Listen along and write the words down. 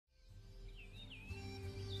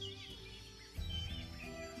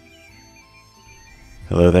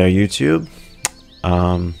Hello there, YouTube.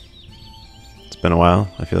 It's been a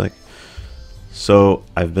while, I feel like. So,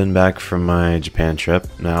 I've been back from my Japan trip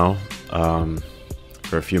now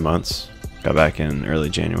for a few months. Got back in early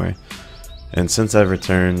January. And since I've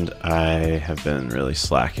returned, I have been really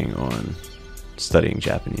slacking on studying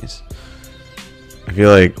Japanese. I feel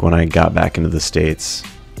like when I got back into the States,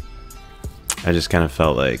 I just kind of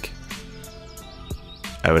felt like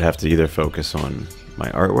I would have to either focus on my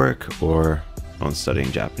artwork or on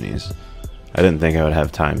studying Japanese. I didn't think I would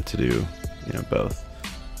have time to do, both,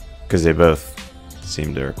 because they both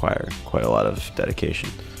seem to require quite a lot of dedication.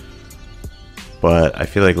 But I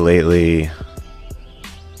feel like lately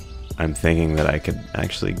I'm thinking that I could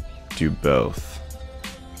actually do both,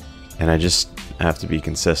 and I just have to be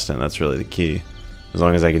consistent. That's really the key. As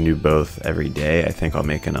long as I can do both every day, I think I'll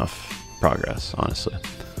make enough progress, honestly.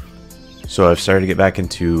 So I've started to get back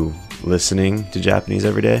into listening to Japanese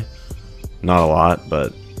every day. Not a lot,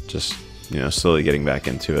 but just, slowly getting back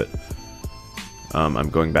into it. I'm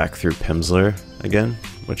going back through Pimsleur again,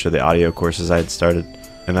 which are the audio courses I had started.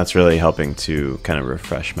 And that's really helping to kind of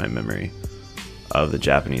refresh my memory of the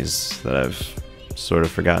Japanese that I've sort of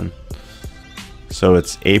forgotten. So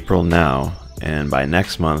it's April now, and by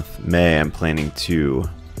next month, May, I'm planning to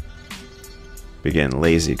begin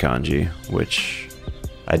Lazy Kanji, which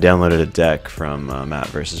I downloaded a deck from Matt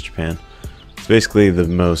vs. Japan. It's basically the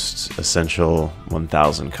most essential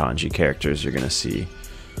 1000 kanji characters you're going to see.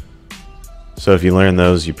 So if you learn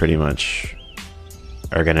those, you pretty much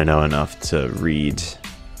are going to know enough to read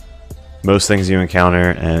most things you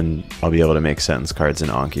encounter, and I'll be able to make sentence cards in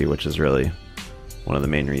Anki, which is really one of the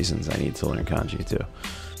main reasons I need to learn kanji too.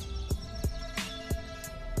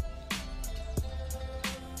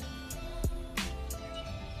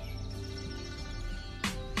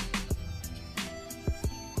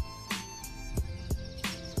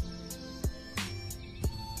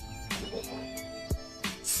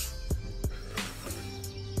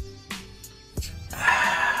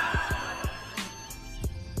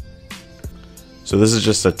 So this is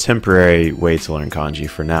just a temporary way to learn kanji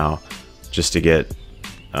for now, just to get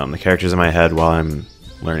the characters in my head while I'm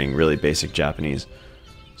learning really basic Japanese.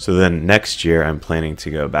 So then next year I'm planning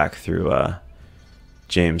to go back through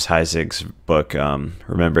James Heisig's book,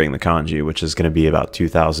 Remembering the Kanji, which is going to be about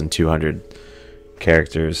 2,200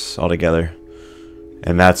 characters altogether.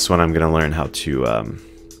 And that's when I'm going to learn how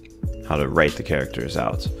to write the characters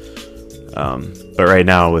out. But right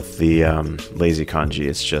now with the Lazy Kanji,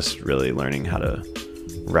 it's just really learning how to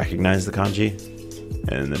recognize the kanji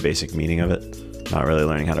and the basic meaning of it, not really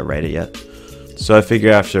learning how to write it yet. So I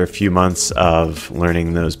figure after a few months of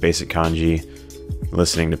learning those basic kanji,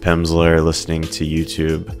 listening to Pimsleur, listening to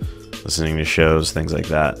YouTube, listening to shows, things like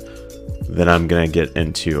that, then I'm going to get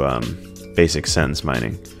into basic sentence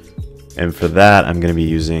mining. And for that, I'm going to be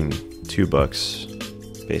using two books,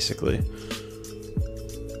 basically.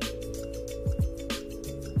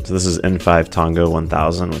 So this is N5 Tango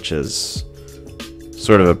 1000, which is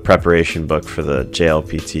sort of a preparation book for the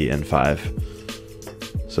JLPT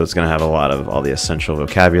N5. So it's going to have a lot of all the essential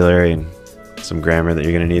vocabulary and some grammar that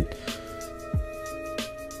you're going to need.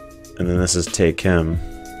 And then this is Tae Kim,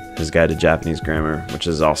 his guide to Japanese grammar, which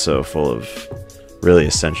is also full of really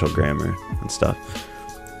essential grammar and stuff.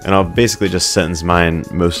 And I'll basically just sentence mine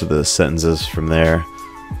most of the sentences from there.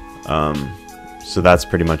 So that's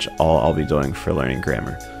pretty much all I'll be doing for learning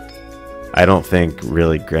grammar. I don't think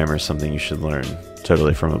really grammar is something you should learn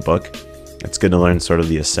totally from a book. It's good to learn sort of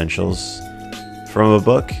the essentials from a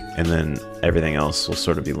book, and then everything else will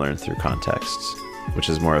sort of be learned through context, which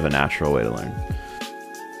is more of a natural way to learn.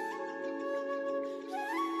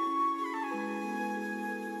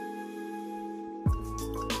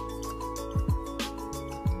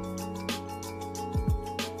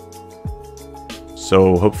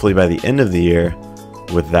 So hopefully by the end of the year,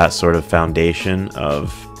 with that sort of foundation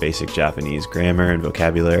of basic Japanese grammar and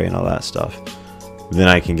vocabulary and all that stuff, then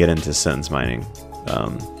I can get into sentence mining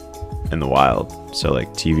in the wild. So like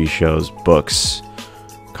TV shows, books,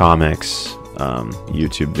 comics,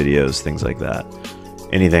 YouTube videos, things like that.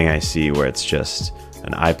 Anything I see where it's just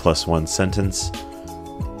an I+1 sentence,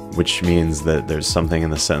 which means that there's something in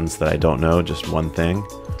the sentence that I don't know, just one thing.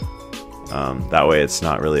 That way it's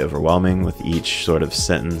not really overwhelming. With each sort of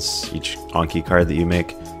sentence, each Anki card that you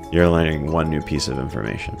make, you're learning one new piece of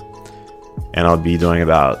information. And I'll be doing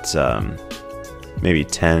about maybe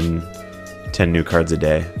 10 new cards a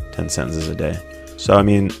day, 10 sentences a day. So I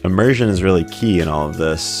mean, immersion is really key in all of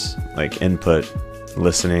this, like input,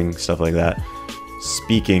 listening, stuff like that.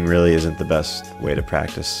 Speaking really isn't the best way to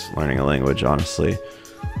practice learning a language, honestly,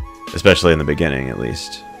 especially in the beginning at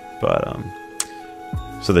least. But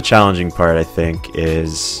So the challenging part, I think,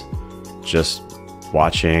 is just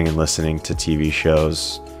watching and listening to TV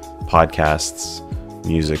shows, podcasts,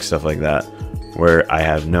 music, stuff like that, where I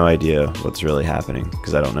have no idea what's really happening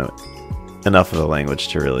because I don't know enough of the language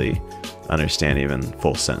to really understand even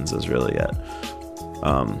full sentences really yet.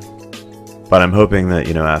 But I'm hoping that,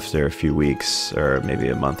 after a few weeks or maybe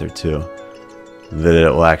a month or two, that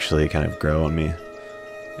it will actually kind of grow on me.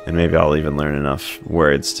 And maybe I'll even learn enough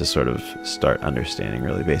words to sort of start understanding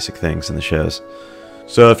really basic things in the shows.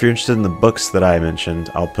 So if you're interested in the books that I mentioned,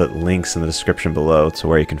 I'll put links in the description below to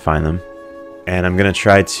where you can find them. And I'm going to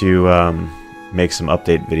try to make some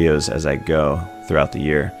update videos as I go throughout the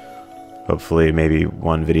year. Hopefully maybe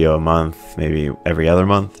one video a month, maybe every other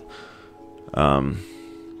month.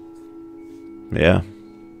 Yeah.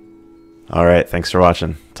 Alright, thanks for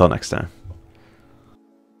watching. Till next time.